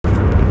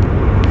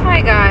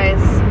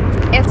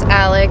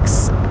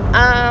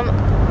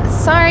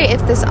Sorry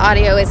if this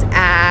audio is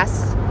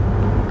ass.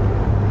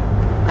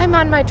 I'm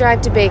on my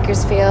drive to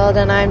Bakersfield,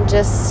 and I'm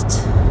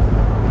just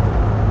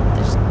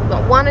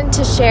wanting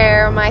to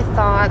share my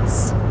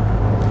thoughts.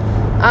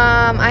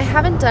 I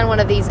haven't done one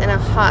of these in a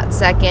hot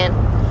second,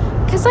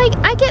 because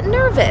I get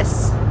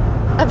nervous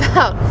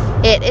about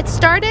it. It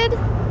started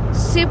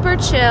super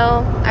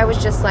chill. I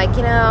was just like,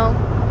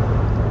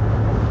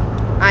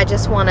 I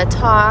just want to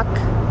talk.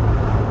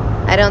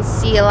 I don't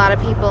see a lot of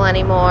people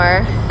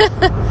anymore.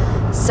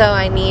 So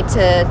I need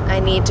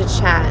to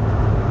chat.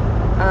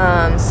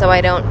 So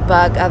I don't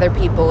bug other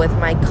people with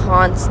my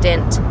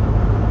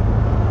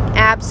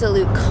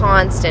absolute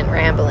constant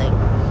rambling.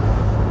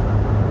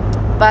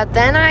 But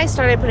then I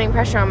started putting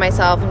pressure on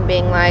myself and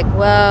being like,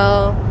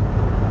 well,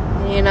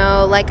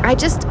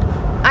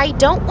 I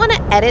don't want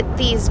to edit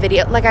these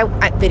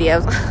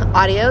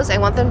audios. I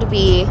want them to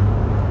be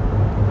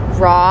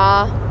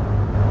raw.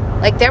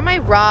 Like, they're my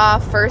raw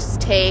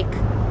first take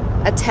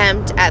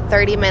attempt at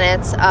 30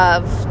 minutes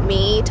of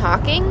me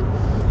talking.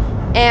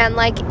 And,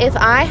 if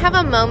I have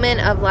a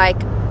moment of,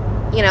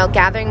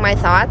 gathering my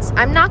thoughts,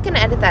 I'm not going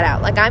to edit that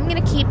out. I'm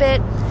going to keep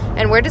it,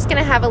 and we're just going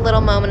to have a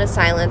little moment of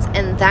silence,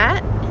 and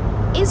that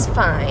is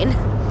fine.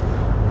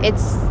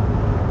 It's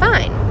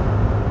fine.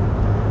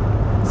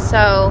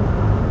 So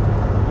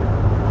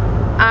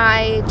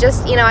I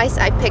just,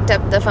 I picked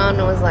up the phone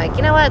and was like,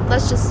 you know what,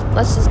 let's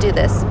just do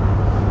this.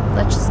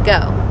 Let's just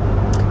go.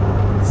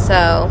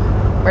 So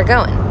we're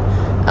going.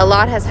 A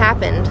lot has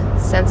happened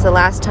since the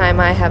last time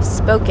I have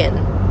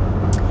spoken.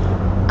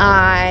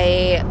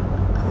 My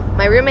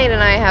roommate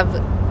and I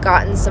have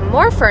gotten some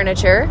more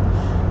furniture.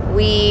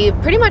 We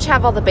pretty much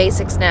have all the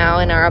basics now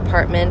in our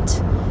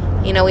apartment.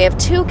 We have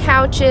 2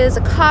 couches,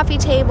 a coffee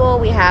table,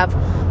 we have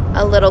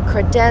a little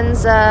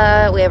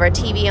credenza, we have our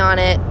TV on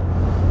it.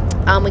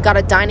 We got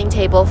a dining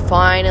table,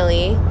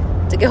 finally,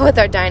 to go with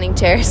our dining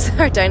chairs.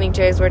 Our dining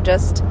chairs were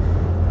just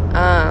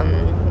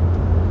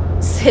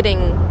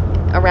sitting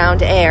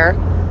around air.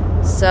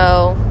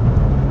 So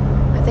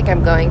I think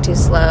I'm going too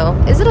slow.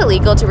 Is it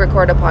illegal to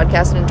record a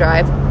podcast and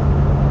drive?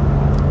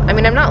 I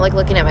mean, I'm not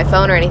looking at my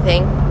phone or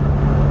anything,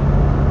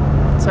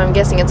 so I'm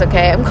guessing it's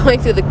okay. I'm going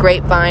through the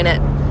Grapevine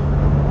at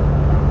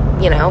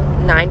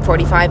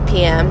 9:45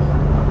 p.m.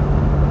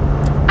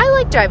 I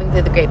like driving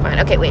through the Grapevine.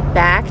 Okay, wait,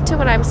 back to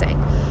what I'm saying.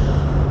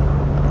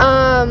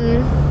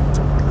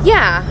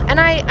 Yeah, and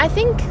I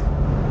think,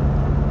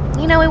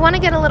 we want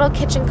to get a little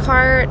kitchen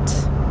cart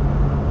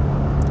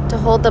to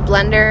hold the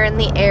blender and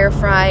the air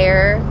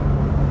fryer.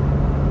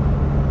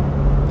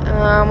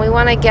 We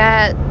want to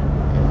get,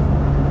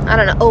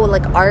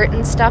 art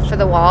and stuff for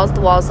the walls.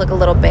 The walls look a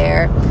little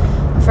bare.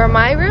 For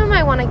my room,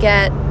 I want to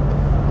get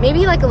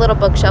maybe a little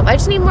bookshelf. I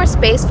just need more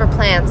space for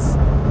plants.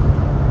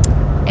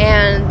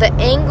 And the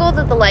angle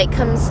that the light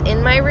comes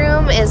in my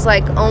room is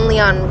only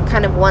on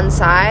kind of one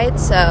side,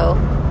 so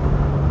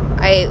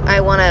I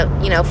want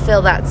to,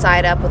 fill that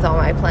side up with all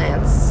my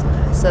plants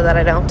so that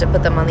I don't have to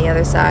put them on the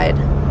other side.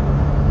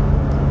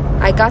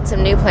 I got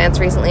some new plants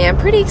recently I'm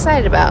pretty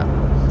excited about.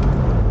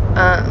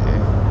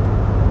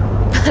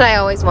 But I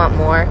always want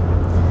more.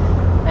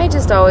 I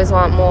just always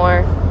want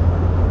more.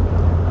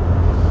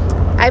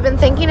 I've been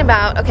thinking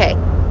about,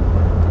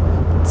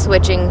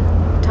 switching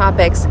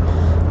topics.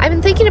 I've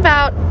been thinking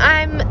about,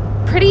 I'm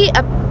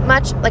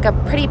much a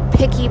pretty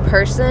picky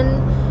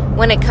person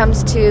when it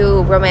comes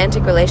to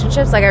romantic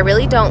relationships. I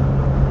really don't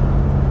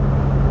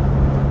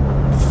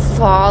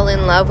fall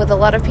in love with a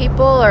lot of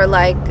people or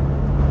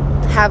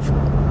have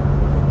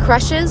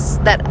crushes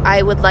that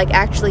I would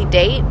actually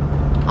date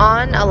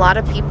on a lot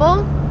of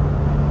people.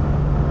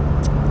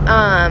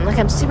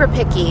 I'm super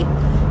picky.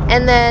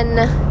 And then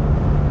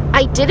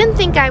I didn't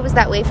think I was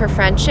that way for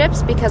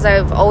friendships because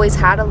I've always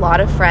had a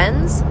lot of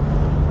friends.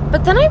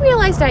 But then I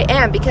realized I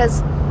am,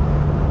 because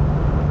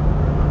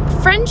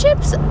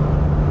friendships,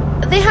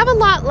 they have a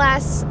lot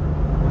less,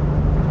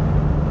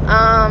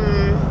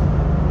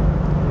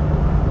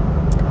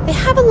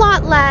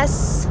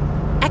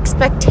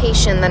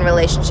 expectation than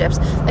relationships.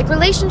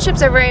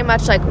 Relationships are very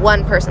much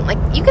one person.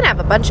 You can have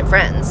a bunch of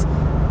friends,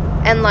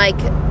 and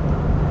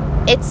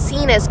it's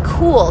seen as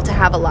cool to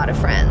have a lot of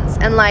friends.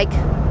 And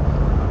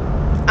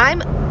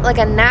I'm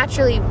a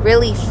naturally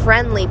really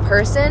friendly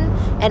person,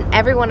 and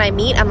everyone I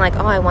meet, I'm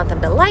I want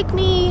them to like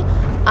me.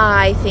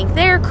 I think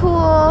they're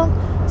cool.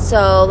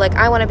 So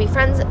I want to be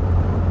friends,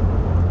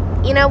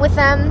 with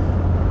them.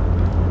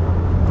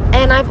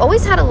 And I've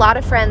always had a lot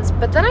of friends,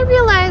 but then I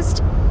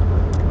realized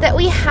that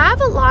we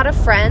have a lot of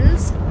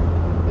friends.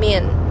 Me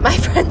and my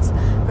friends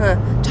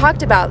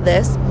talked about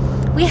this.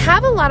 We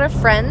have a lot of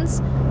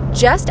friends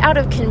just out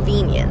of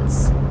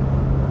convenience.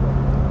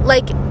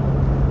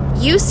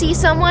 You see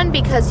someone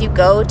because you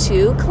go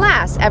to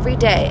class every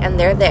day and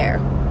they're there.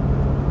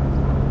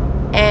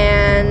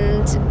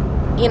 And,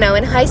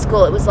 in high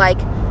school it was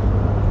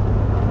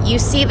you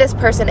see this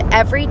person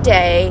every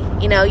day,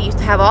 you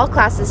have all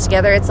classes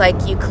together. It's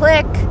you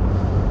click,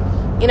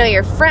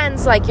 you're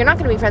friends. You're not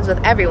going to be friends with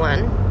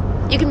everyone.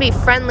 You can be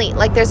friendly.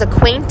 There's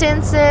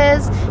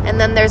acquaintances, and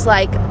then there's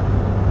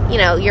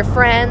your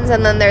friends,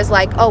 and then there's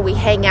like, oh, we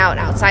hang out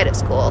outside of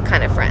school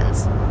kind of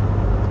friends.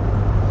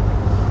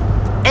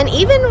 And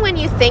even when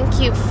you think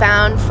you've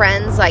found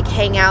friends, like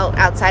hang out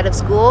outside of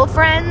school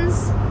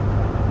friends,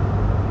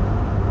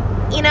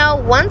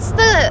 once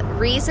the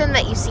reason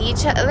that you see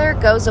each other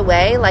goes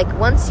away, like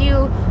once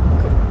you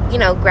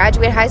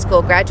graduate high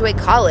school, graduate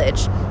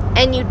college,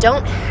 and you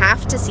don't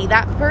have to see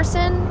that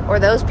person or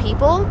those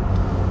people,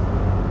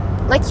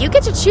 like you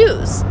get to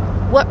choose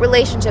what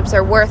relationships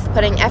are worth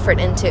putting effort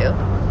into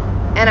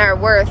and are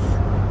worth,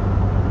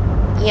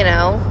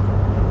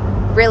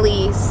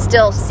 really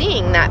still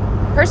seeing that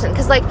person.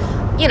 Because, like,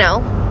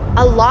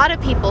 a lot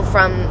of people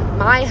from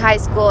my high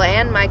school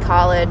and my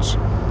college,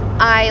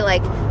 I,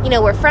 like,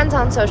 we're friends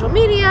on social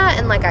media,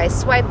 and, like, I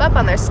swipe up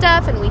on their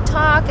stuff, and we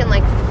talk, and,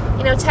 like,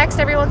 text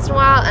every once in a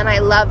while, and I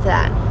love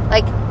that.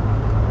 Like,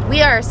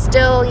 we are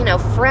still,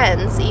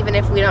 friends, even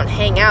if we don't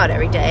hang out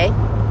every day.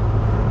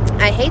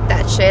 I hate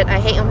that shit. I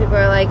hate when people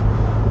are like,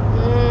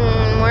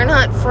 we're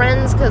not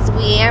friends because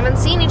we haven't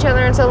seen each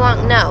other in so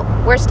long. No,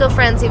 we're still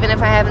friends even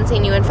if I haven't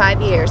seen you in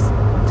 5 years.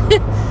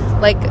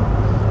 Like,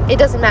 it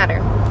doesn't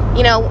matter.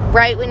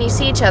 Right when you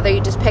see each other,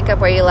 you just pick up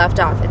where you left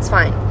off. It's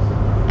fine.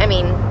 I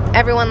mean,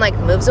 everyone, like,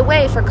 moves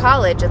away for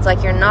college. It's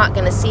like you're not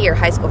going to see your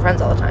high school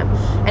friends all the time.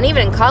 And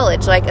even in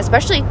college, like,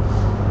 especially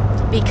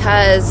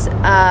because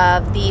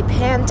of the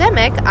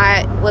pandemic,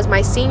 was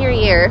my senior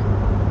year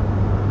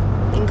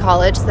in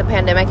college. The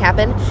pandemic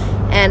happened,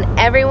 and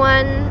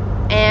everyone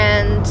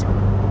and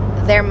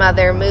their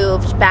mother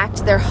moved back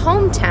to their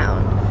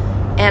hometown.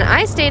 And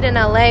I stayed in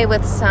LA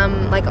with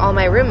all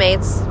my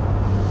roommates,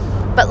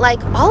 but,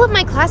 like, all of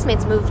my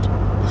classmates moved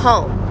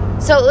home.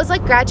 So it was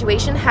like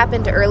graduation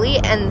happened early,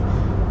 and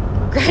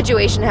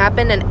graduation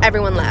happened, and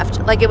everyone left.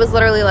 Like, it was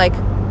literally like,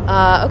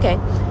 okay.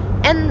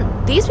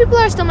 And these people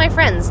are still my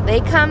friends.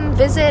 They come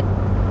visit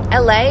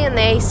LA, and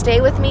they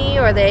stay with me,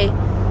 or they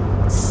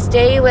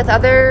stay with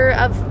other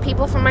of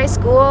people from my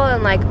school,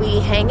 and, like, we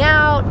hang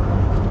out,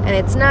 and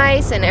it's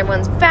nice, and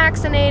everyone's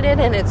vaccinated,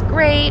 and it's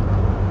great.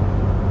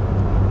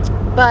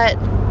 But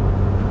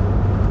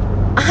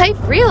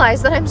I've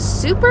realized that I'm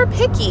super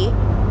picky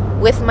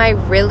with my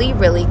really,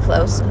 really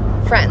close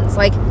friends.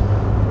 Like,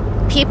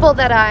 people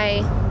that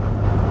I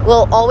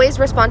will always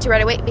respond to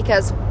right away,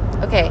 because,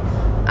 okay,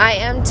 I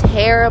am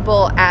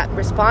terrible at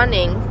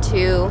responding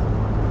to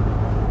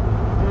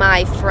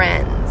my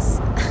friends.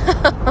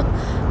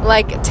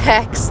 Like,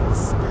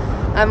 texts.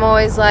 I'm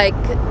always like,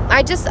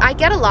 I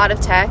get a lot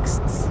of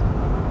texts.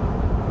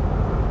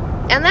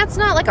 And that's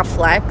not like a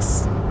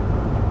flex.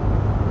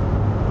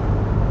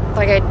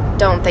 Like, I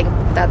don't think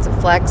that's a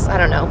flex. I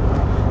don't know.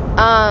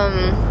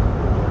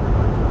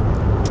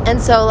 And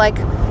so, like,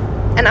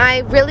 and I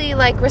really,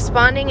 like,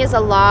 responding is a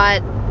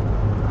lot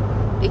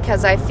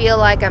because I feel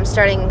like I'm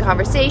starting a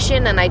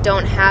conversation, and I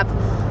don't have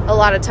a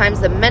lot of times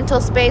the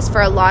mental space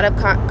for a lot of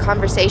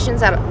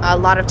conversations at a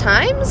lot of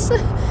times,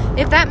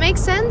 if that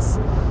makes sense.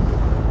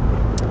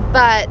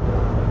 But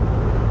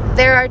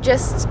there are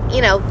just,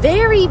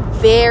 very,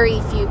 very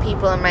few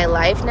people in my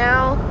life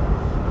now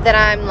that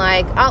I'm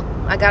like, oh,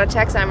 I got a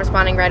text and I'm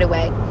responding right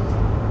away.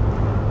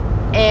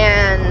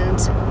 And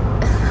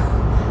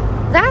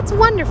that's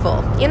wonderful.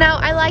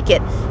 I like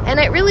it. And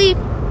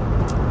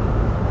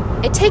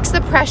it takes the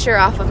pressure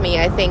off of me,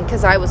 I think,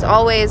 because I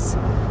always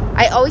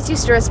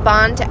used to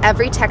respond to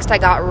every text I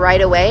got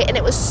right away, and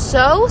it was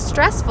so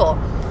stressful.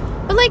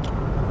 But, like,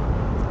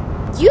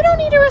 you don't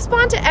need to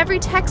respond to every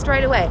text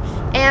right away.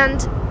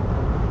 And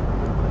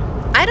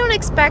I don't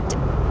expect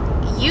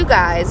you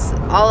guys,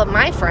 all of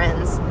my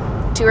friends,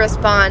 to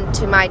respond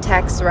to my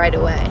texts right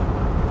away.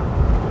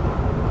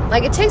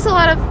 Like, it takes a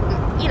lot of,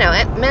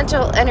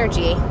 mental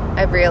energy,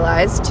 I've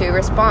realized, to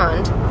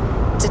respond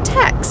to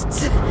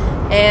texts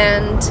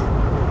and,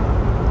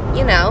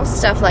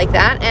 stuff like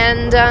that.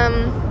 And,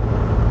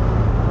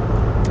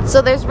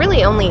 so there's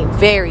really only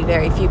very,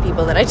 very few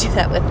people that I do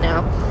that with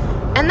now.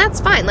 And that's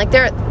fine. Like,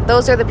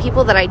 those are the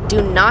people that I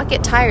do not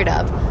get tired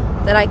of,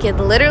 that I can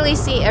literally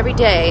see every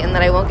day and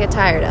that I won't get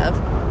tired of.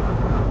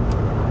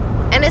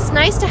 And it's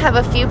nice to have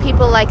a few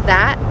people like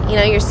that,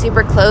 you're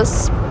super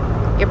close,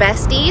 your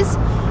besties.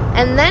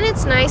 And then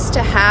it's nice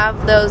to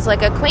have those,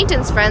 like,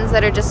 acquaintance friends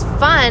that are just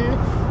fun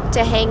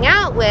to hang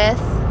out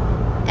with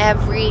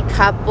every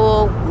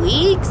couple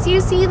weeks.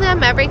 You see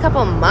them every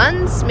couple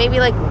months, maybe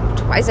like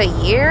twice a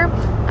year.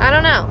 I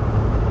don't know.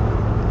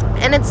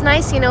 And it's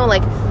nice,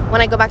 like,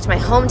 when I go back to my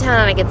hometown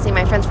and I get to see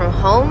my friends from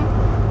home,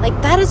 like,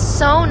 that is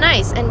so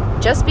nice.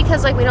 And just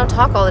because, like, we don't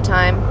talk all the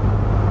time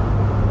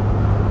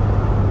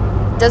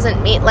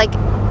doesn't mean, like,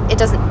 it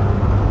doesn't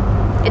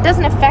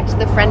affect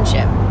the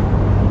friendship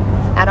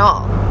at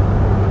all.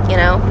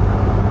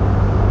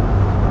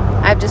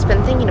 I've just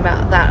been thinking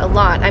about that a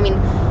lot. I mean,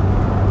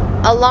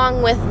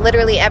 along with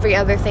literally every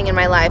other thing in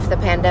my life, the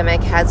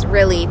pandemic has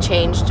really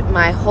changed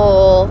my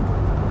whole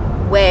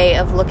way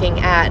of looking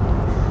at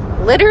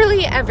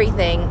literally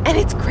everything. And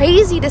it's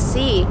crazy to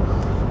see.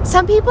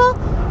 Some people,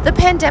 the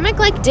pandemic,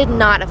 like, did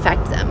not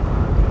affect them.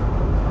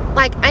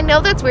 Like, I know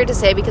that's weird to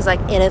say because,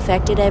 like, it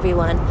affected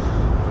everyone.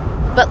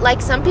 But,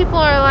 like, some people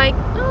are like,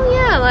 oh,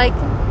 yeah, like,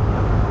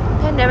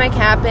 pandemic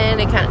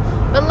happened, it kind of...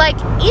 But, like,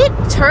 it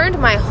turned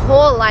my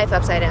whole life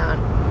upside down.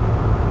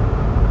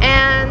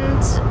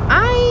 And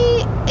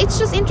it's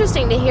just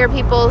interesting to hear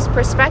people's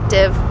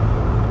perspective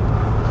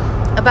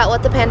about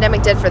what the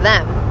pandemic did for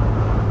them.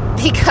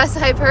 Because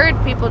I've heard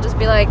people just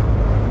be like,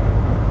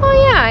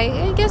 oh, yeah,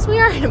 I guess we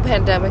are in a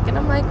pandemic. And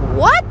I'm like,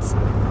 what?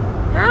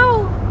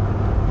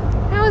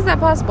 How is that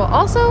possible?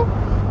 Also,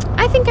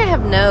 I think I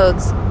have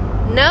nodes.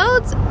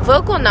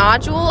 Vocal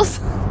nodules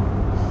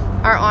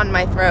are on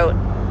my throat.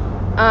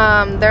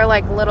 They're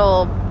like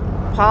little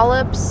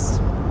polyps.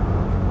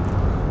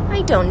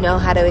 I don't know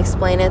how to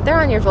explain it. They're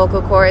on your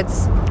vocal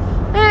cords.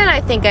 And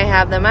I think I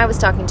have them. I was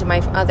talking to my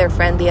other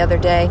friend the other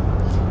day,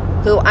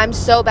 who I'm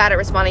so bad at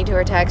responding to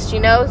her text. She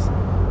knows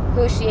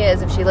who she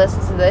is. If she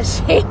listens to this,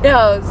 she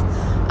knows.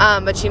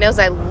 But she knows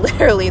I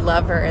literally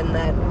love her and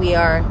that we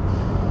are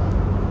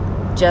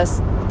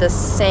just the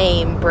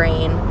same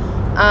brain.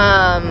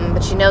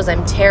 But she knows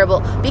I'm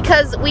terrible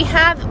because we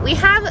have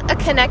a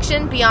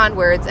connection beyond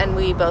words, and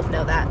we both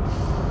know that.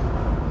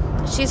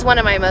 She's one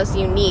of my most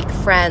unique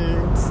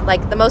friends,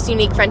 like the most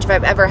unique friendship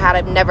I've ever had.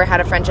 I've never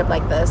had a friendship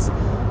like this.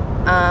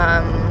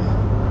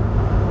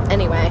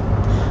 Anyway,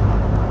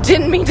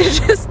 didn't mean to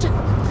just,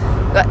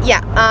 but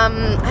yeah,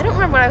 I don't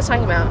remember what I was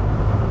talking about.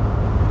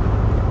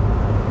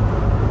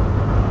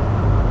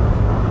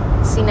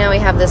 See, now we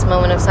have this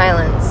moment of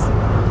silence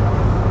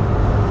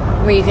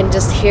where you can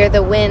just hear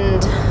the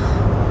wind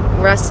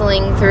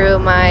rustling through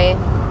my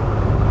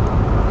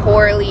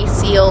poorly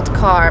sealed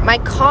car. My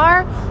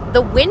car,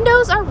 the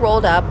windows are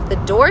rolled up, the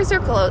doors are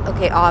closed.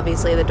 Okay,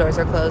 obviously the doors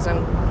are closed.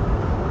 I'm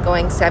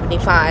going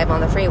 75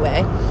 on the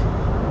freeway.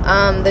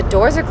 The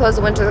doors are closed,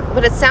 the windows,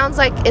 but it sounds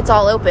like it's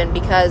all open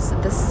because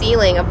the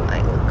ceiling of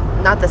my,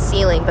 not the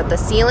ceiling, but the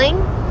ceiling,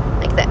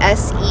 like the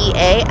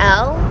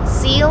S-E-A-L,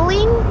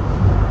 ceiling,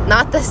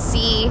 not the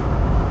C-E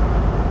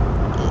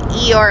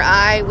or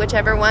I,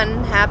 whichever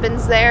one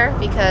happens there,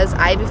 because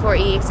I before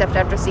E except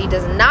after C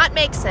does not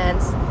make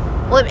sense.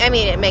 Well, I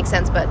mean, it makes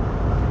sense, but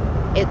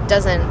it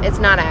doesn't, it's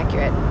not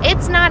accurate.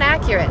 It's not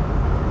accurate.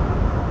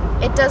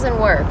 It doesn't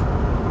work.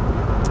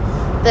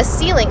 The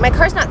ceiling, my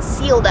car's not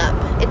sealed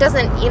up. It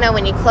doesn't, you know,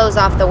 when you close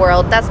off the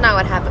world, that's not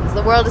what happens.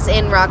 The world is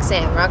in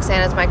Roxanne.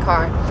 Roxanne is my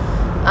car.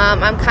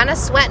 I'm kind of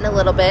sweating a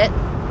little bit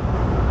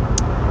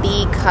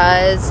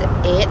because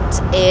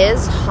it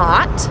is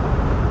hot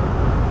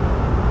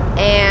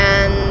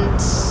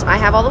and I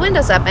have all the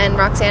windows up and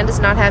Roxanne does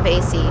not have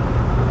AC.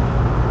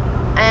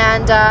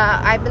 And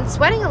I've been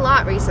sweating a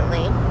lot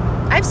recently.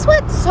 I've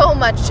sweat so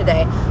much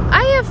today.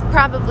 I have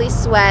probably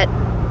sweat...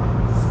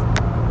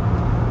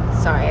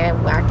 Sorry, I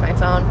whacked my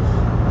phone.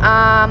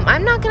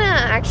 I'm not going to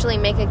actually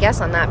make a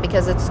guess on that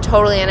because it's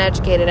totally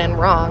uneducated and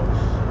wrong.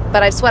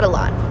 But I've sweat a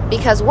lot.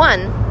 Because,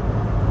 one,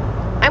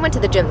 I went to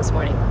the gym this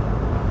morning.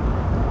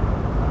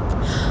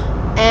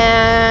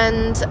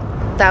 And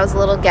that was a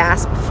little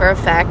gasp for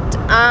effect.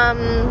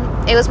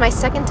 It was my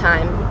second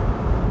time.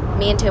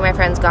 Me and two of my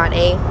friends got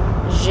a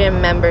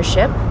gym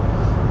membership.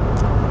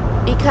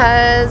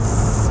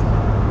 Because...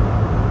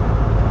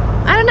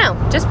 I don't know.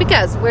 Just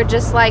because. We're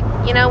just like,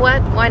 you know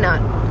what? Why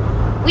not?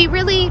 We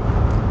really,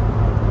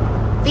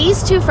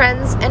 these two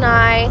friends and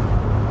I,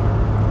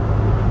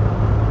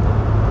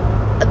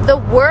 the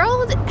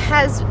world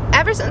has,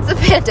 ever since the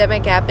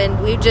pandemic happened,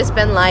 we've just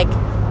been like,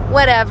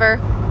 whatever,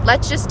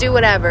 let's just do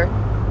whatever.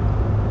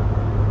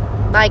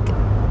 Like,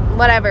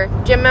 whatever.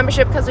 Gym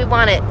membership because we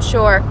want it,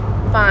 sure,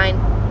 fine.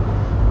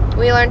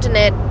 We learned to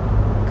knit,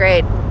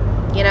 great.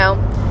 You know,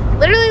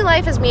 literally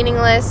life is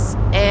meaningless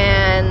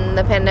and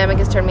the pandemic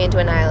has turned me into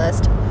a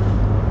nihilist.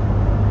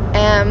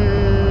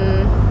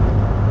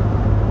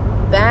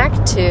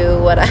 Back to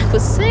what I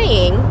was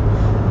saying,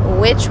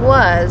 which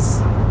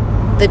was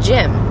the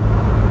gym.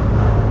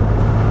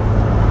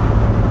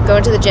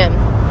 Going to the gym.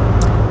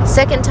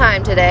 Second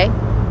time today.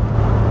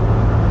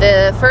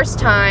 The first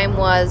time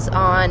was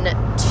on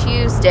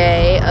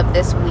Tuesday of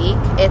this week.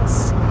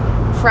 It's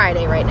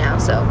Friday right now,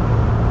 so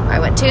I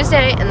went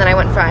Tuesday and then I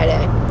went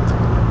Friday.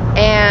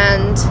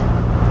 And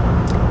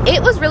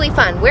it was really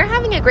fun. We're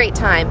having a great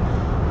time.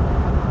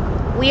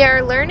 We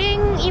are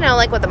learning, you know,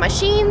 like what the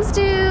machines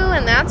do,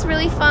 and that's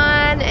really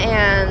fun,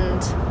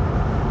 and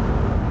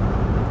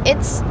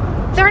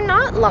they're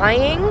not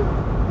lying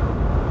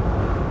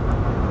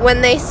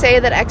when they say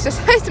that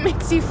exercise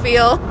makes you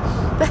feel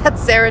that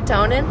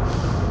serotonin.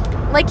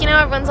 Like, you know,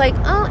 everyone's like,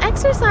 oh,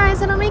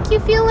 exercise, it'll make you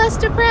feel less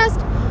depressed,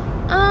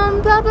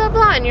 blah, blah,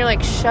 blah, and you're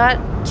like, shut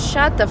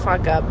the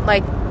fuck up,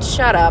 like,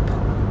 shut up.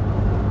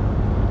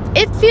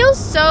 It feels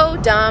so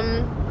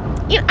dumb.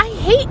 You know, I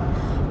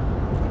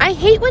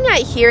hate when I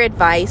hear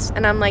advice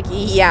and I'm like,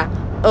 yeah,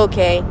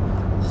 okay,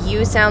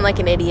 you sound like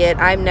an idiot.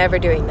 I'm never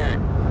doing that.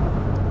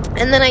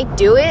 And then I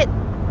do it.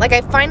 Like,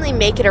 I finally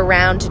make it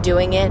around to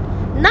doing it.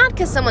 Not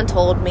because someone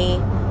told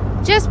me.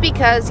 Just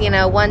because, you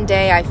know, one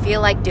day I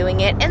feel like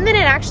doing it. And then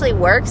it actually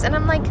works. And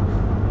I'm like,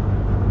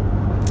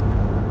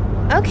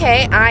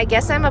 okay, I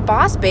guess I'm a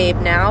boss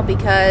babe now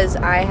because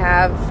I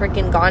have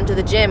freaking gone to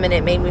the gym and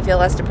it made me feel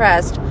less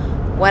depressed.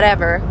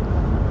 whatever.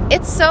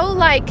 It's so,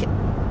 like,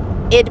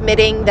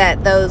 admitting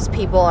that those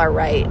people are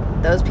right.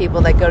 Those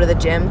people that go to the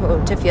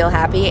gym to feel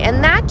happy.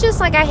 And that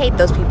just, like, I hate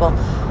those people.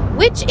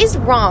 Which is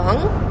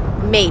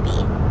wrong,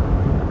 maybe.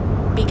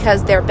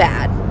 Because they're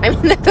bad. I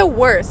mean, they're the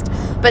worst.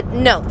 But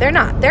no, they're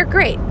not. They're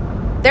great.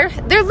 They're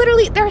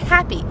literally, they're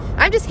happy.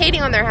 I'm just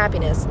hating on their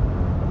happiness.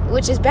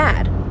 Which is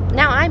bad.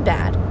 Now I'm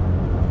bad.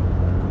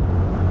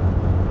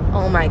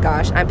 Oh my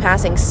gosh, I'm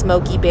passing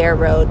Smokey Bear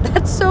Road.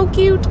 That's so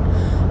cute.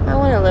 I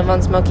want to live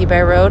on Smokey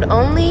Bear Road.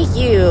 Only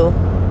you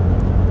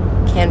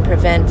can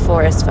prevent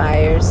forest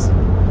fires.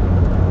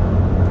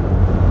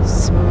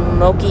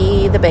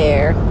 Smokey the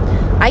Bear.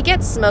 I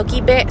get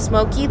Smokey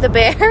the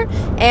Bear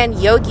and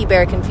Yogi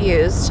Bear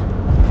confused.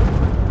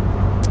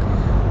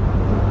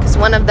 Because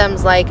one of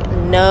them's like,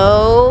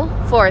 no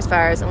forest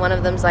fires. And one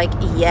of them's like,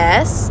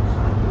 yes,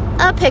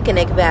 a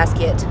picnic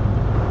basket.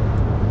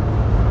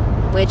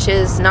 Which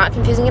is not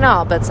confusing at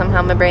all, but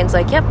somehow my brain's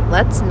like, yep,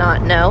 let's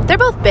not know. They're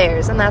both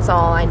bears, and that's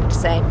all I need to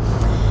say.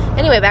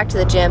 Anyway, back to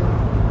the gym.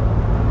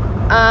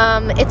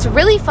 It's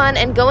really fun,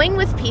 and going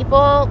with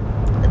people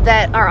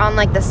that are on,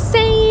 like, the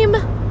same,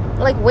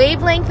 like,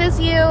 wavelength as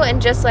you, and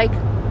just, like,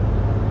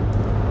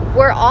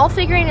 we're all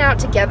figuring it out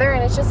together,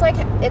 and it's just, like,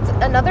 it's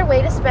another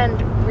way to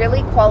spend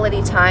really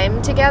quality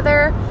time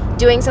together,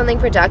 doing something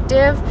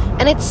productive,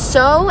 and it's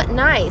so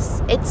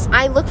nice.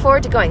 I look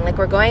forward to going. Like,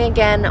 we're going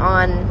again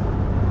on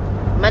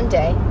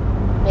Monday,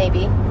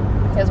 maybe,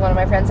 because one of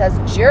my friends has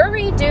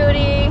jury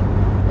duty,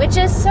 which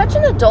is such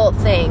an adult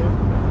thing,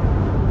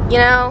 you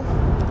know.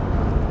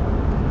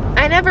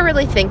 I never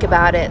really think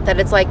about it, that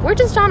it's like, we're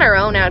just on our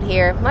own out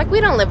here, like,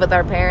 we don't live with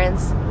our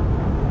parents.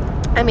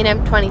 I mean,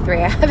 I'm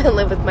 23, I haven't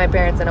lived with my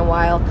parents in a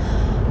while,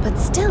 but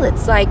still,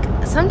 it's like,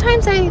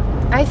 sometimes I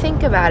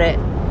think about it,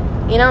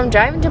 you know. I'm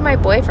driving to my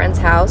boyfriend's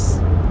house,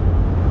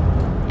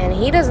 and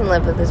he doesn't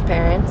live with his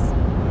parents.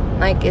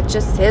 Like, it's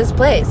just his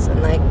place.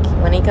 And, like,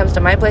 when he comes to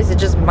my place, it's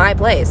just my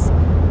place.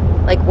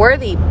 Like, we're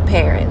the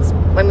parents.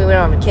 I mean, we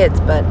don't have kids,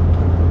 but,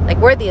 like,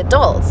 we're the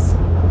adults.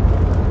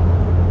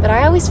 But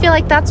I always feel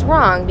like that's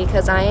wrong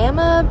because I am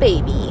a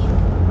baby.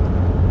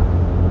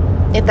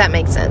 If that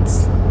makes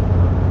sense.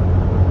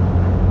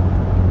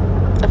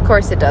 Of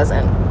course it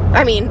doesn't.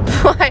 I mean,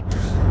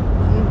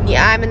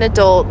 yeah, I'm an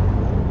adult,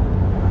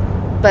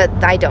 but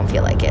I don't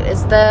feel like it,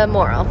 is the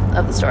moral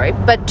of the story.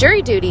 But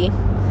jury duty...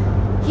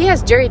 He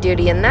has jury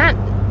duty, and that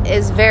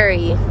is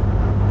very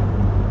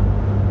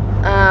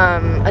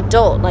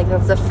adult. Like,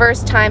 that's the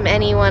first time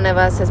any one of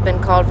us has been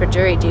called for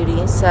jury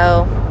duty,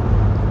 so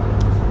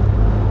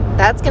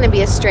that's going to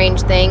be a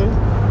strange thing.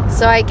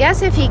 So I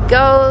guess if he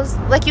goes,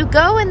 like, you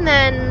go and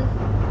then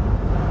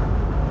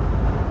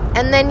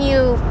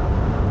you,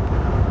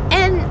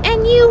 and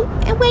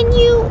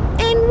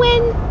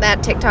when,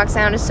 that TikTok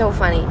sound is so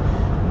funny.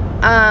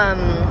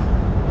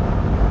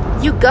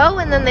 You go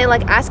and then they,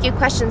 like, ask you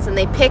questions and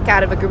they pick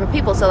out of a group of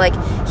people. So, like,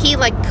 he,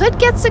 like, could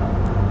get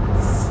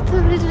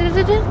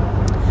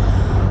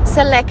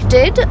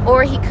selected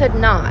or he could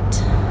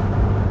not.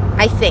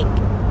 I think.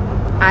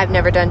 I've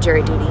never done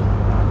jury duty,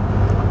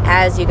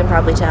 as you can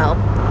probably tell.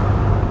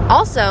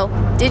 Also,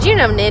 did you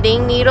know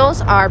knitting needles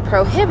are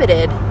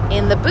prohibited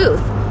in the booth?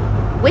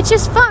 Which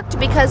is fucked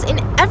because in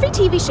every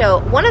TV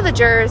show, one of the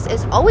jurors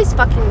is always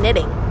fucking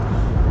knitting.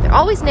 They're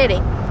always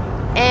knitting.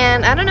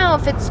 And I don't know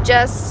if it's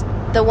just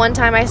the one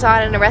time I saw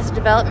it in Arrested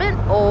Development,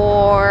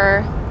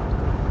 or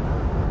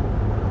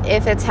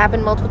if it's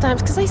happened multiple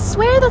times, because I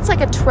swear that's like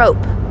a trope.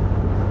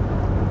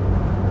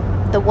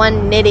 The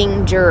one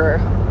knitting juror.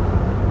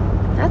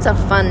 That's a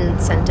fun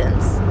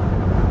sentence.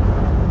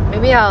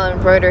 Maybe I'll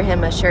embroider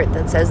him a shirt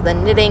that says the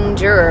knitting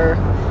juror,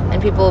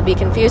 and people will be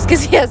confused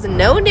because he has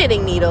no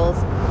knitting needles.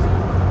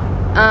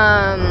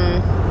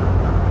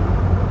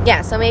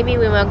 Yeah, so maybe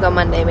we won't go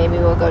Monday, maybe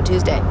we'll go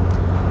Tuesday.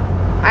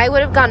 I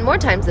would have gone more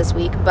times this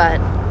week, but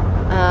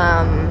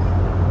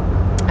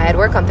I had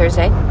work on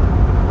Thursday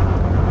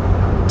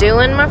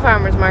doing my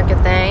farmer's market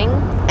thing,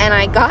 and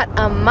I got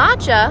a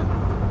matcha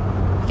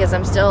because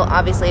I'm still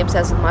obviously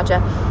obsessed with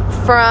matcha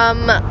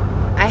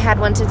I had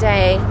one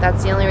today.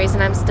 That's the only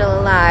reason I'm still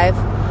alive.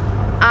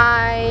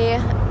 I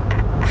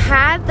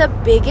had the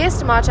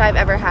biggest matcha I've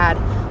ever had.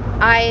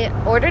 I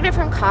ordered it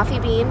from Coffee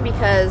Bean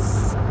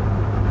because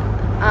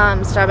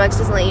Starbucks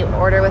doesn't let you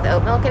order with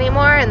oat milk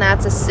anymore, and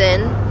that's a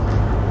sin.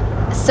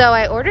 So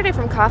I ordered it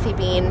from Coffee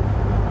Bean,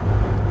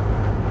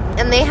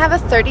 and they have a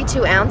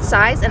 32-ounce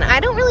size, and I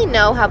don't really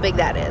know how big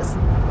that is.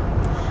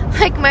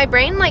 Like, my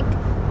brain, like,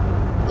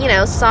 you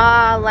know,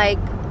 saw, like,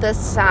 the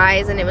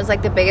size, and it was,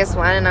 like, the biggest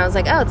one, and I was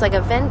like, oh, it's like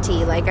a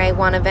venti. Like, I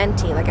want a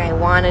venti. Like, I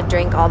want to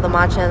drink all the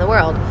matcha in the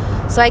world.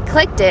 So I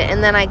clicked it,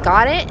 and then I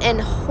got it,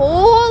 and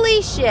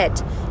holy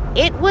shit,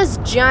 it was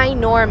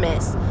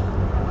ginormous.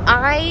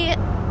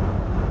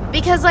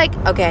 Because, like,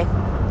 okay,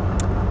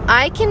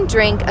 I can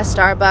drink a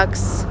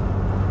Starbucks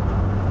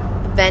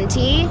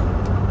venti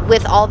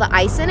with all the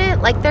ice in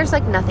it. Like, there's,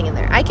 like, nothing in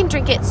there. I can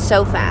drink it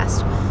so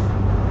fast.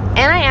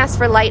 And I asked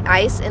for light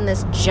ice in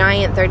this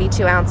giant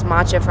 32-ounce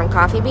matcha from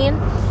Coffee Bean.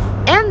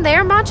 And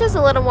their matcha's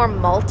a little more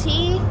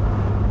malty.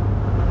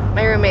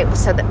 my roommate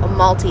said that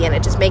malty, and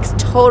it just makes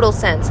total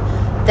sense,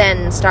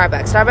 than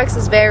Starbucks. Starbucks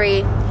is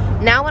very...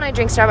 Now when I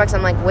drink Starbucks,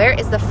 I'm like, where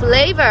is the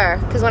flavor?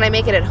 Because when I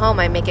make it at home,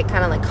 I make it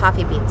kind of like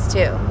coffee beans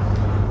too.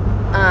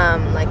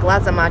 Like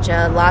lots of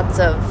matcha, lots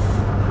of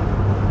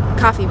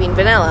coffee bean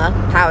vanilla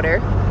powder,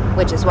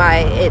 which is why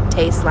it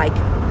tastes like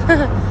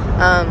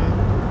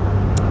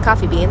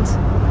coffee beans.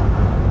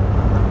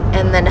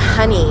 And then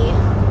honey.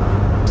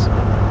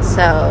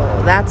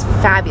 So that's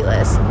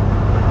fabulous.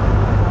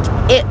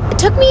 It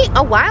took me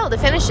a while to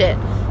finish it,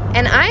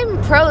 and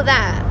I'm pro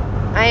that.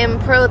 I am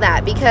pro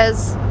that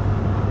because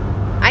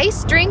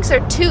iced drinks are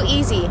too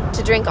easy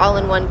to drink all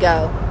in one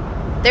go.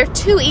 They're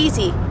too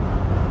easy.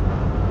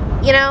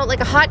 You know, like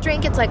a hot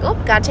drink, it's like, oh,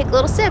 gotta take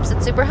little sips.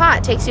 It's super hot.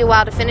 It takes you a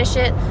while to finish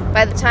it.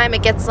 By the time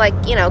it gets like,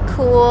 you know,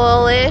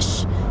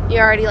 cool-ish,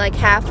 you're already like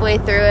halfway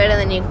through it, and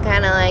then you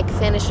kind of like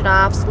finish it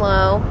off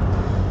slow.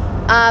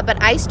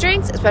 But iced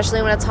drinks,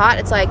 especially when it's hot,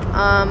 it's like,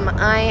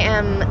 I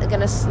am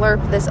gonna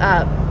slurp this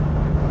up.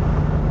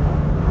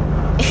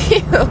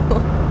 Ew.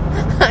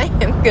 I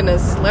am gonna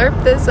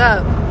slurp this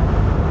up.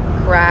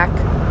 Crack.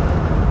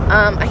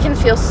 I can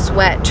feel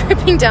sweat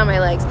dripping down my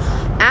legs.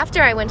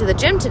 After I went to the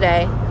gym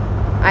today,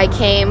 I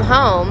came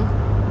home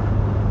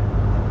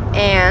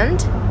and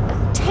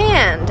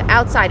tanned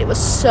outside. It was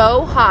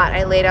so hot.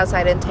 I laid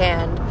outside and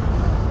tanned.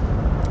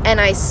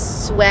 And I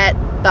sweat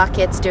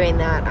buckets doing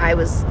that. I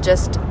was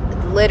just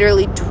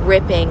literally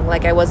dripping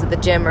like I was at the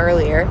gym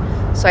earlier.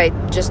 So I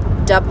just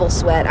double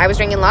sweat. I was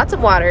drinking lots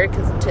of water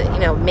to, you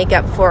know, make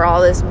up for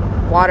all this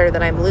water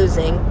that I'm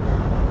losing.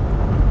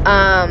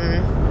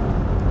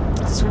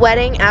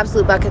 Sweating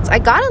absolute buckets. I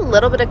got a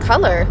little bit of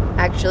color,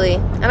 actually.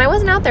 And I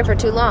wasn't out there for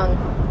too long.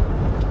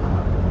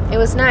 It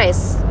was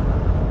nice.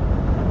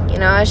 You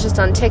know, I was just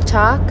on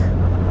TikTok.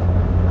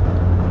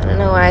 I don't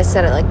know why I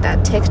said it like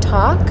that.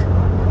 TikTok.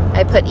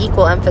 I put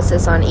equal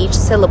emphasis on each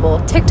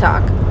syllable.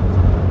 TikTok.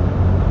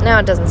 Now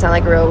it doesn't sound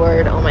like a real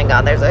word. Oh my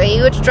god, there's a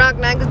huge truck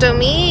next to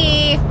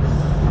me.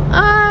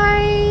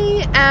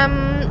 I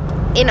am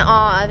in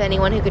awe of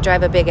anyone who could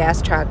drive a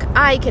big-ass truck.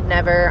 I could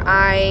never.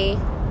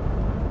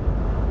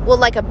 Well,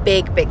 like a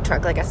big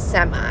truck, like a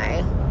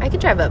semi. I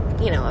could drive a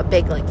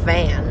big, like,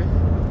 van.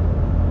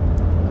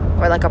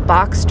 Or like a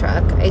box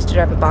truck. I used to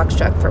drive a box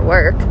truck for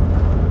work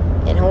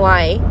in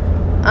Hawaii.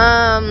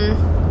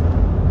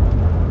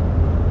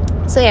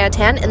 So yeah,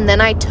 tan, and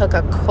then I took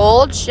a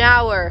cold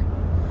shower.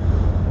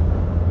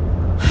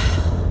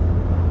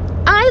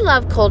 I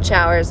love cold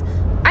showers.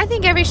 I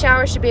think every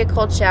shower should be a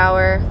cold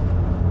shower.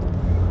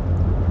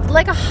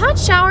 Like a hot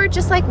shower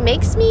just like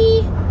makes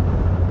me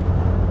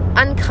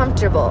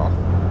uncomfortable.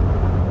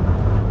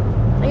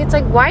 Like it's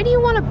like, why do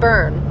you want to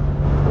burn?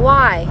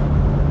 Why?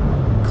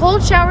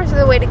 Cold showers are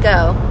the way to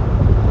go.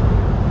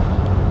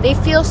 They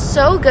feel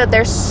so good.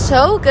 They're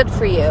so good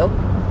for you.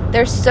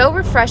 They're so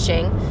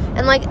refreshing.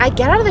 And like I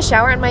get out of the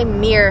shower and my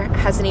mirror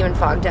hasn't even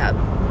fogged up.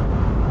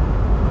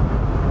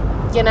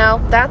 You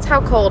know, that's how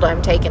cold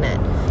I'm taking it.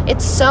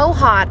 It's so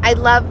hot. I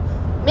love,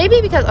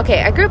 maybe because,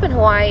 okay, I grew up in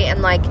Hawaii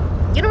and like,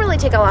 you don't really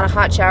take a lot of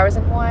hot showers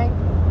in Hawaii.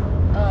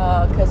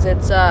 Because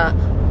it's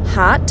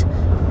hot.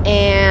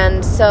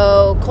 And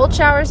so cold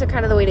showers are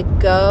kind of the way to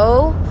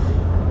go.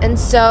 And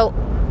so,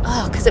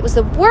 because it was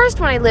the worst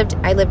when I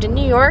lived in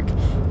New York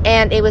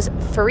and it was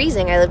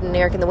freezing. I lived in New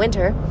York in the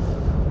winter.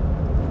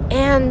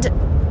 And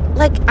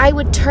like I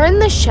would turn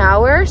the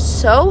shower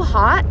so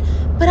hot,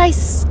 but I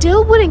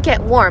still wouldn't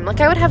get warm. Like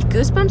I would have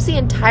goosebumps the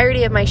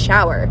entirety of my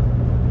shower.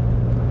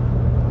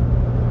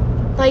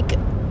 Like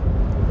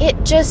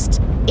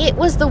it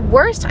was the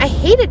worst. I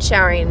hated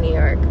showering in New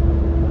York.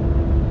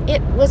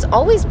 It was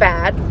always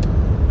bad.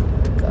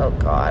 Oh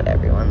God,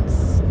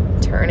 everyone's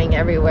turning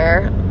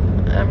everywhere.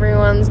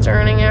 Everyone's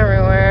turning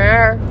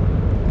everywhere.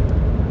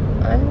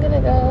 I'm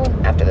gonna go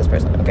after this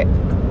person. Okay.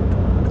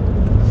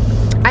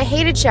 I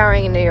hated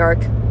showering in New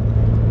York.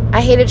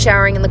 I hated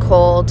showering in the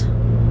cold.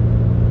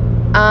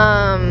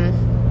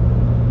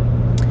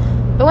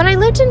 But when I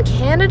lived in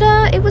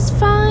Canada, it was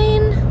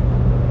fine.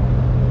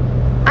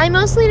 I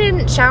mostly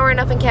didn't shower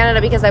enough in Canada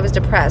because I was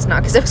depressed,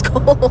 not because it was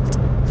cold.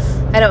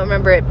 I don't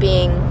remember it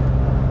being...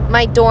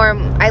 My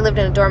dorm, I lived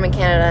in a dorm in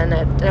Canada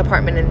and an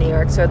apartment in New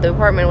York, so the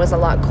apartment was a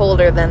lot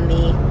colder than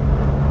the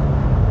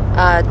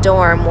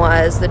dorm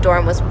was. The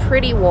dorm was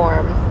pretty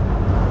warm.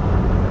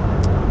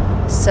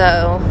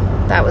 So,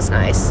 that was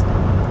nice.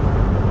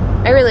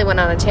 I really went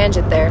on a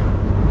tangent there.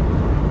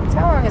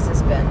 How long has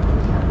this been?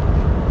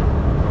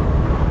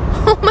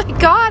 Oh my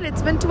God,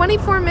 it's been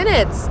 24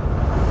 minutes.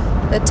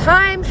 The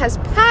time has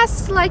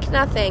passed like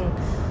nothing.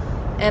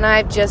 And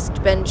I've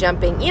just been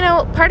jumping. You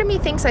know, part of me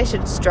thinks I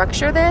should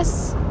structure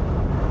this.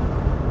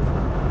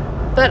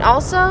 But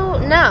also,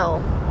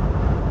 no.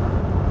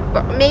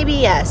 Or maybe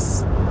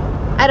yes.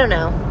 I don't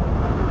know.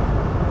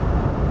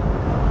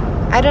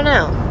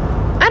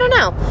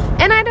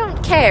 And I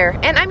don't care.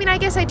 And I mean, I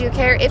guess I do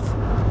care. If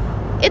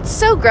it's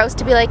so gross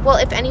to be like, well,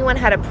 if anyone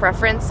had a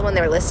preference when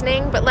they're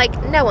listening, but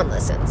like, no one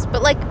listens.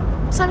 But like,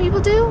 some people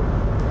do.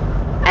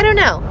 I don't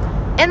know.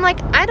 And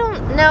like, I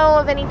don't know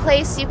of any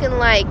place you can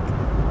like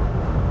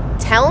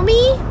tell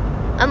me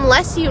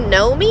unless you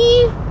know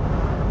me,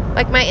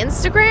 like my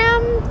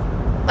Instagram,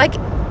 like,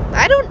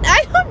 I don't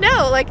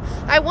know. Like,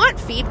 I want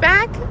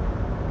feedback,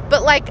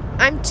 but like,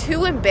 I'm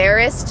too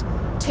embarrassed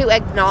to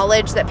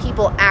acknowledge that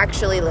people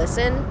actually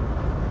listen.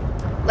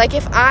 Like,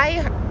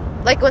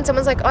 when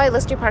someone's like, oh, I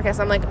listen to your podcast,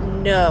 I'm like,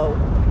 no.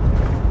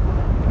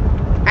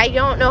 I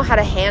don't know how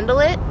to handle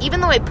it, even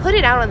though I put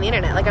it out on the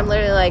internet. Like, I'm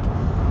literally like,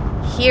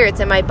 here, it's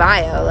in my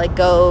bio. Like,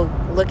 go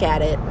look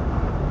at it.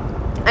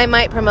 I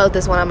might promote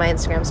this one on my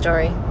Instagram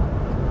story.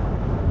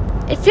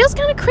 It feels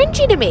kind of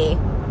cringy to me,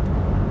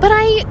 but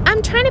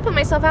I'm trying to put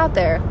myself out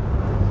there.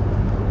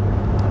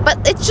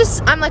 But it's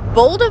just, I'm like,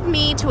 bold of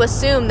me to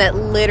assume that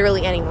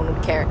literally anyone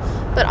would care.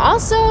 But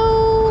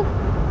also,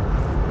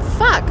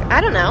 fuck,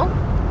 I don't know.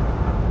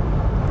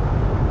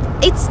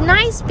 It's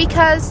nice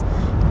because,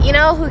 you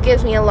know who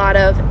gives me a lot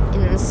of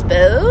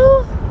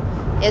inspo?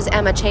 Is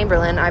Emma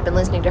Chamberlain. I've been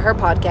listening to her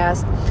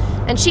podcast.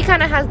 And she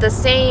kind of has the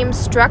same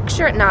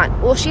structure.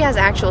 She has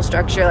actual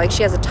structure. Like,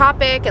 she has a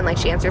topic and, like,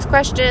 she answers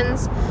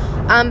questions.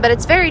 But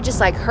it's very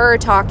just, like, her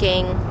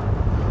talking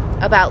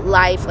about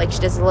life. Like, she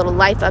does a little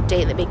life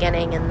update in the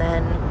beginning and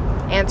then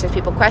answers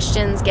people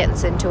questions,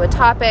 gets into a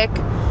topic.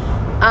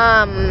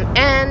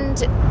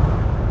 And,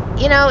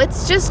 you know,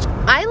 it's just,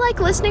 I like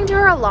listening to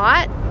her a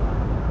lot.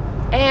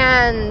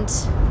 And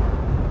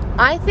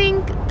I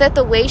think that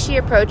the way she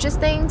approaches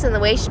things and the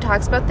way she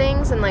talks about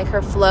things and, like,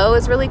 her flow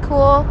is really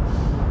cool.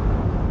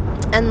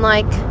 And,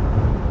 like,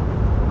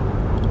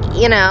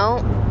 you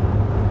know,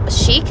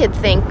 she could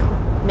think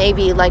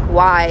maybe, like,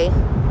 why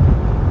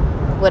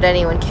would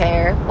anyone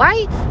care?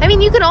 Why? I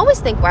mean, you could always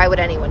think, why would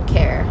anyone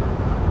care?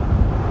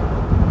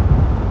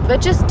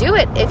 But just do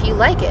it if you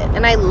like it.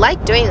 And I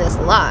like doing this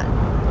a lot.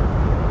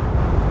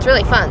 It's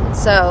really fun.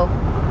 So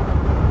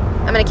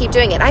I'm going to keep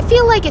doing it. I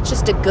feel like it's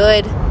just a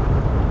good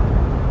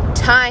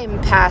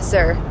time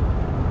passer.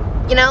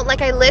 You know,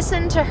 like, I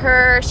listen to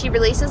her. She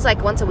releases,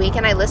 like, once a week,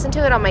 and I listen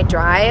to it on my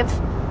drive.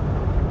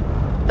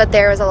 But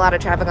there was a lot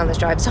of traffic on this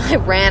drive, so I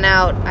ran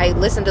out. I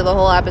listened to the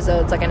whole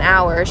episode. It's like an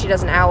hour. She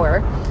does an hour.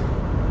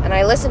 And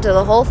I listened to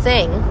the whole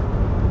thing.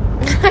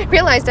 I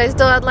realized I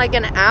still had, like,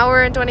 an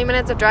hour and 20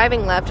 minutes of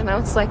driving left, and I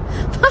was like,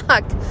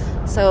 fuck.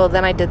 So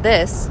then I did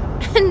this.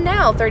 And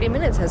now 30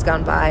 minutes has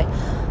gone by.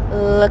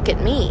 Look at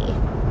me.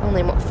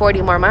 Only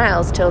 40 more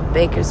miles till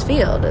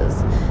Bakersfield is.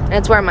 And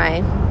it's where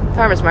my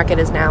farmer's market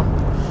is now.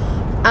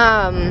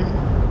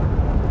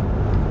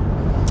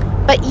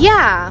 But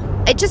yeah,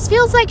 it just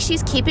feels like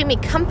she's keeping me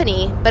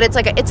company, but it's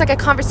like a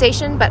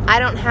conversation, but I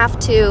don't have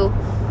to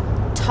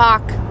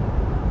talk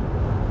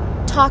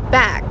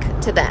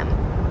back to them.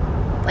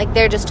 Like,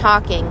 they're just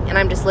talking and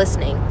I'm just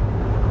listening.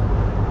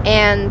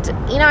 And,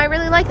 you know, I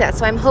really like that.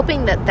 So I'm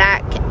hoping that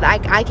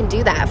I can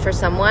do that for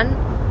someone.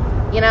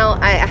 You know,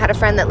 I had a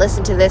friend that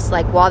listened to this,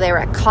 like, while they were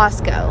at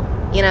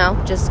Costco, you know,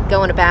 just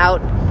going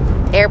about,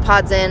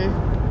 AirPods in,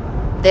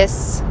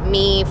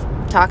 me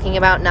talking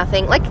about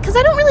nothing. Like, because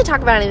I don't really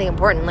talk about anything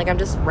important. Like, I'm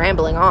just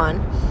rambling on.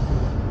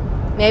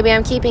 Maybe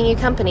I'm keeping you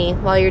company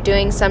while you're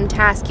doing some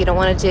task you don't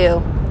want to do.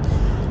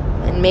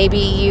 And maybe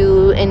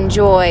you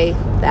enjoy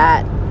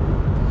that.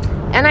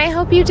 And I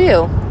hope you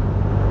do.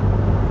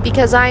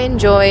 Because I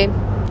enjoy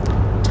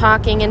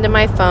talking into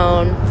my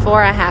phone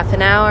for a half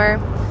an hour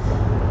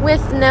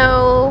with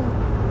no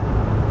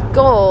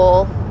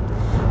goal.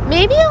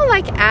 Maybe I'll,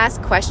 like,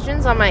 ask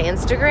questions on my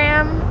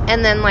Instagram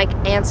and then, like,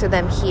 answer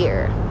them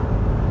here.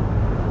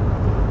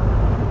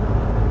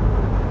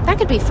 That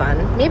could be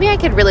fun. Maybe I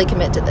could really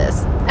commit to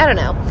this. I don't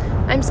know.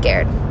 I'm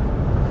scared.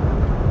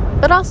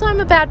 But also, I'm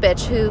a bad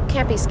bitch who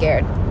can't be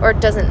scared. Or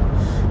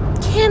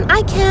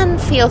I can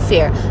feel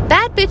fear.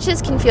 Bad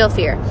bitches can feel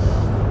fear.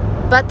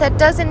 But that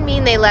doesn't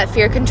mean they let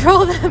fear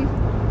control them.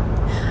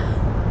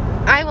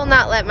 I will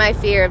not let my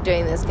fear of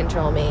doing this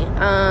control me.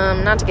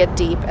 Not to get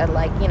deep at,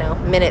 like, you know,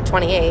 minute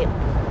 28.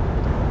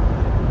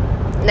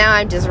 Now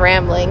I'm just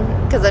rambling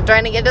because I'm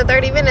trying to get to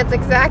 30 minutes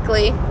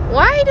exactly.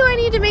 Why do I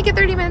need to make it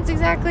 30 minutes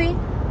exactly?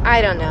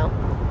 I don't know.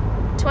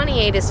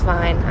 28 is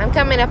fine. I'm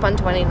coming up on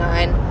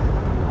 29.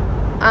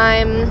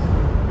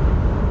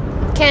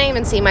 Can't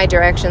even see my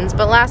directions,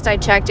 but last I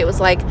checked it was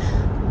like,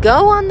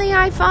 go on the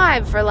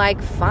I-5 for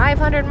like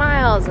 500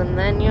 miles and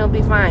then you'll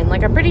be fine.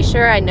 Like, I'm pretty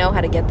sure I know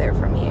how to get there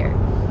from here.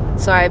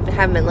 So I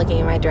haven't been looking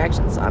at my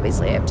directions.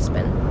 Obviously, I've just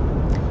been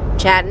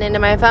chatting into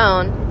my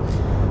phone.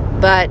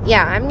 But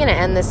yeah, I'm going to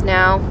end this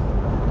now.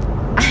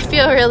 I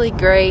feel really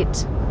great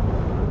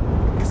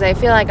because I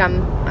feel like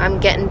I'm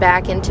getting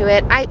back into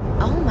it.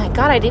 Oh my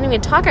God, I didn't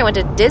even talk. I went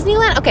to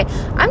Disneyland. Okay,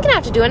 I'm going to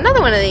have to do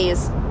another one of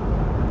these.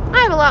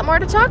 I have a lot more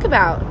to talk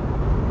about.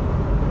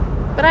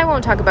 But I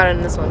won't talk about it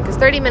in this one because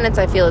 30 minutes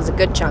I feel is a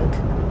good chunk.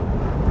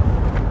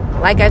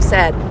 Like I've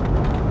said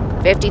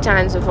 50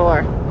 times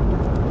before.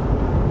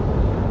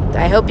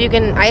 I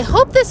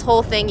hope this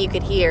whole thing you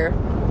could hear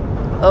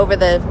over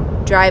the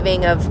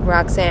driving of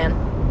Roxanne.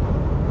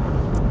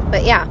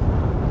 But yeah,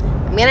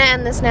 I'm going to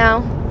end this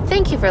now.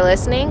 Thank you for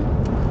listening.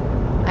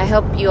 I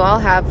hope you all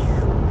have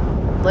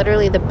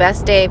literally the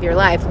best day of your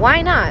life.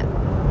 Why not?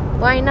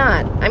 Why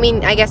not? I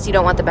mean, I guess you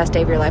don't want the best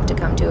day of your life to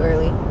come too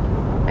early.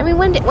 I I mean,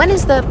 when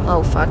is the...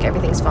 Oh, fuck,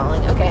 everything's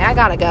falling. Okay, I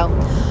gotta go.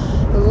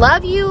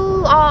 Love you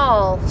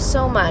all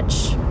so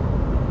much.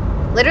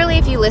 Literally,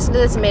 if you listen to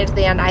this and made it to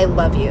the end, I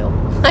love you.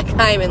 Like,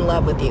 I'm in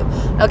love with you.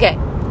 Okay,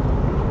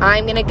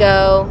 I'm gonna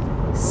go.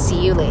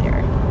 See you later.